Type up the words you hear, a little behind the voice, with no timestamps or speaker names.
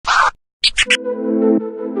Brazil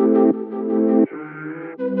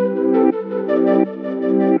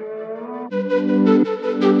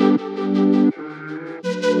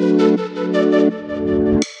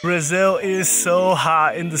is so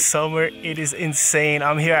hot in the summer, it is insane.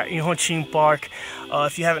 I'm here at Inhotim Park.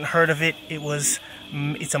 If you haven't heard of it,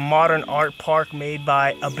 it's a modern art park made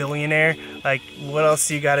by a billionaire. Like, what else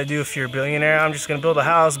do you gotta do if you're a billionaire? I'm just gonna build a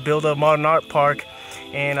house, build a modern art park,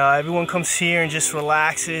 and everyone comes here and just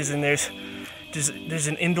relaxes, and there's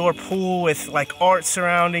an indoor pool with like art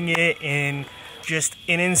surrounding it and just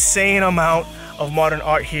an insane amount of modern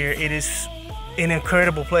art here. It is an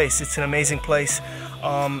incredible place. It's an amazing place.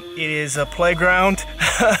 It is a playground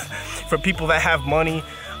for people that have money.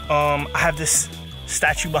 I have this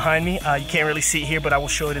statue behind me. You can't really see it here, but I will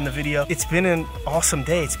show it in the video. It's been an awesome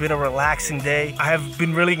day. It's been a relaxing day. I have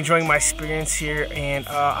been really enjoying my experience here, and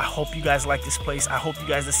I hope you guys like this place. I hope you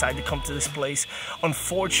guys decide to come to this place.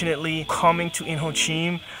 Unfortunately, coming to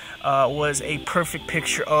Inhotim was a perfect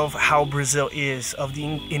picture of how Brazil is, of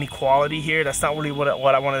the inequality here. That's not really what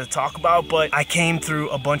I wanted to talk about, but I came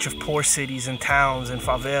through a bunch of poor cities and towns and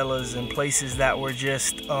favelas and places that were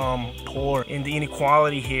just poor. And the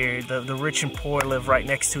inequality here, the rich and poor live right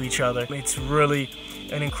next to each other. It's really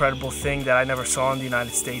an incredible thing that I never saw in the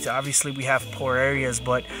United States. Obviously we have poor areas,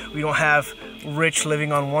 but we don't have rich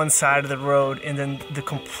living on one side of the road and then the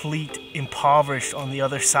complete impoverished on the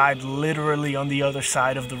other side, literally on the other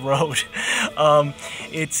side of the road.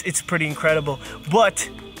 It's pretty incredible. But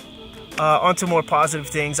on to more positive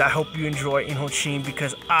things. I hope you enjoy Inhotim,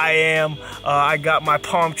 because I am. I got my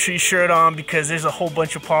palm tree shirt on because there's a whole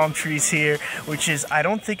bunch of palm trees here, which I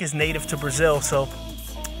don't think is native to Brazil, so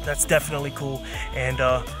that's definitely cool. And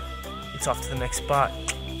it's off to the next spot.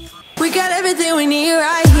 We got everything we need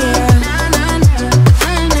right here.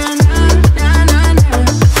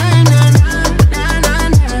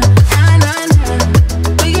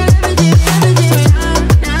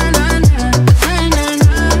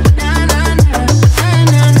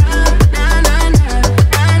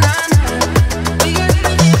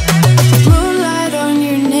 Moonlight on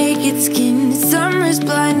your naked skin, summer's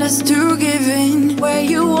blind us to giving. Where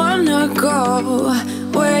you wanna go,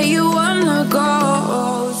 where you wanna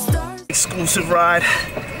go. Exclusive ride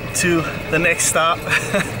to the next stop.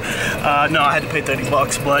 No, I had to pay 30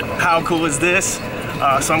 bucks, but how cool is this?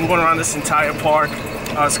 So I'm going around this entire park.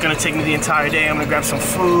 It's gonna take me the entire day. I'm gonna grab some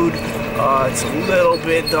food. It's a little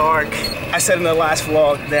bit dark. I said in the last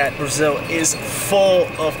vlog that Brazil is full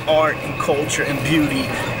of art and culture and beauty,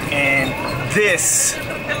 and this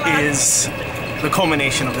is the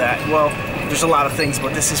culmination of that. Well, there's a lot of things,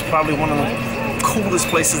 but this is probably one of the coolest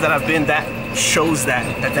places that I've been that shows that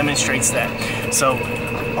demonstrates that. So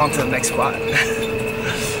on to the next spot.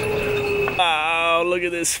 Oh, look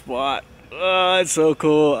at this spot. Oh, it's so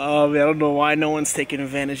cool. I don't know why no one's taking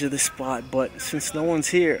advantage of this spot, but since no one's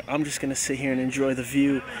here, I'm just gonna sit here and enjoy the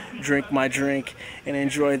view, drink my drink, and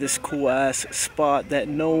enjoy this cool ass spot that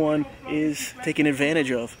no one is taking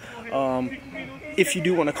advantage of. If you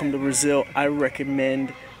do want to come to Brazil, I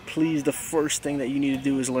recommend, please, the first thing that you need to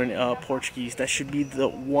do is learn Portuguese. That should be the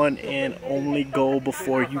one and only goal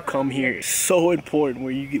before you come here. It's so important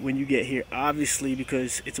when you get here, obviously,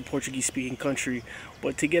 because it's a Portuguese speaking country,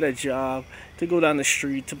 but to get a job, to go down the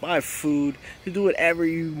street, to buy food, to do whatever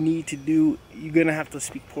you need to do, you're gonna have to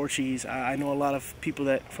speak Portuguese. I know a lot of people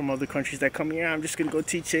that from other countries that come here, I'm just gonna go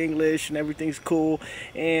teach English and everything's cool,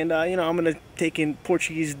 and you know, I'm gonna take in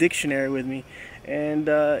Portuguese dictionary with me, and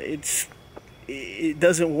it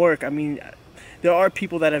doesn't work. I mean, there are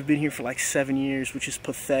people that have been here for like 7 years, which is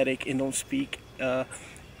pathetic, and don't speak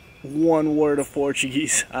one word of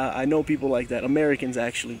Portuguese. I know people like that. Americans,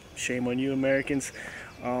 actually. Shame on you, Americans.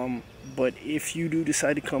 But if you do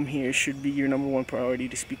decide to come here, it should be your #1 priority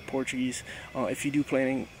to speak Portuguese. If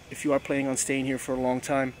you are planning on staying here for a long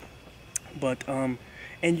time. But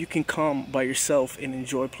and you can come by yourself and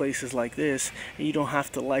enjoy places like this, and you don't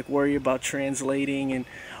have to like worry about translating and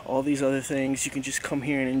all these other things. You can just come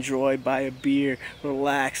here and enjoy, buy a beer,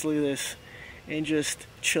 relax, look at this, and just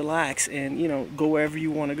chillax, and you know, go wherever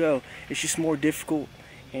you want to go. It's just more difficult,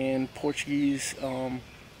 and Portuguese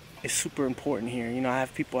is super important here. You know, I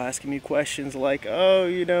have people asking me questions like, oh,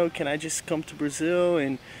 you know, can I just come to Brazil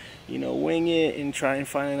and, you know, wing it and try and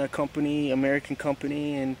find a company, American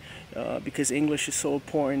company, and because English is so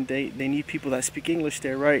important, they need people that speak English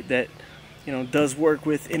there, right? That, you know, does work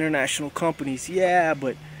with international companies. Yeah,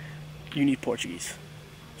 but you need Portuguese.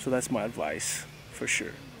 So that's my advice for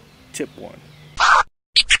sure. Tip 1.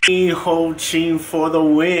 Inhotim for the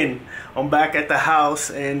win. I'm back at the house,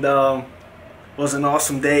 and was an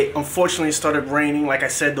awesome day. Unfortunately, it started raining. Like I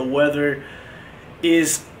said, the weather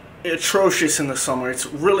is atrocious in the summer. It's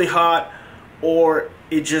really hot, or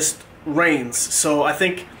it just rains. So I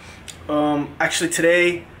think actually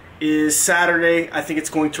today is Saturday. I think it's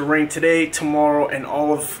going to rain today, tomorrow, and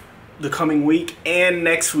all of the coming week and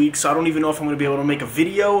next week. So I don't even know if I'm going to be able to make a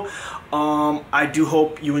video. I do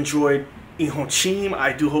hope you enjoyed Inhotim.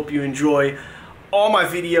 I do hope you enjoy all my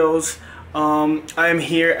videos. I am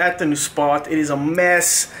here at the new spot. It is a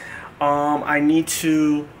mess. I need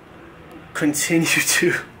to continue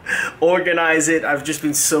to organize it. I've just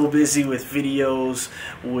been so busy with videos,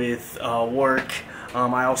 with work.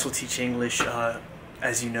 I also teach English,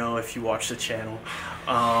 as you know if you watch the channel.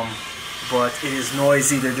 But it is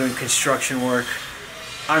noisy. They're doing construction work.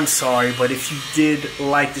 I'm sorry, but if you did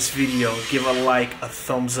like this video, give a like, a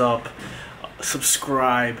thumbs up,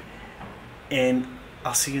 subscribe, and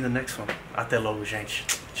I'll see you in the next one. Até logo, gente.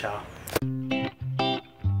 Tchau.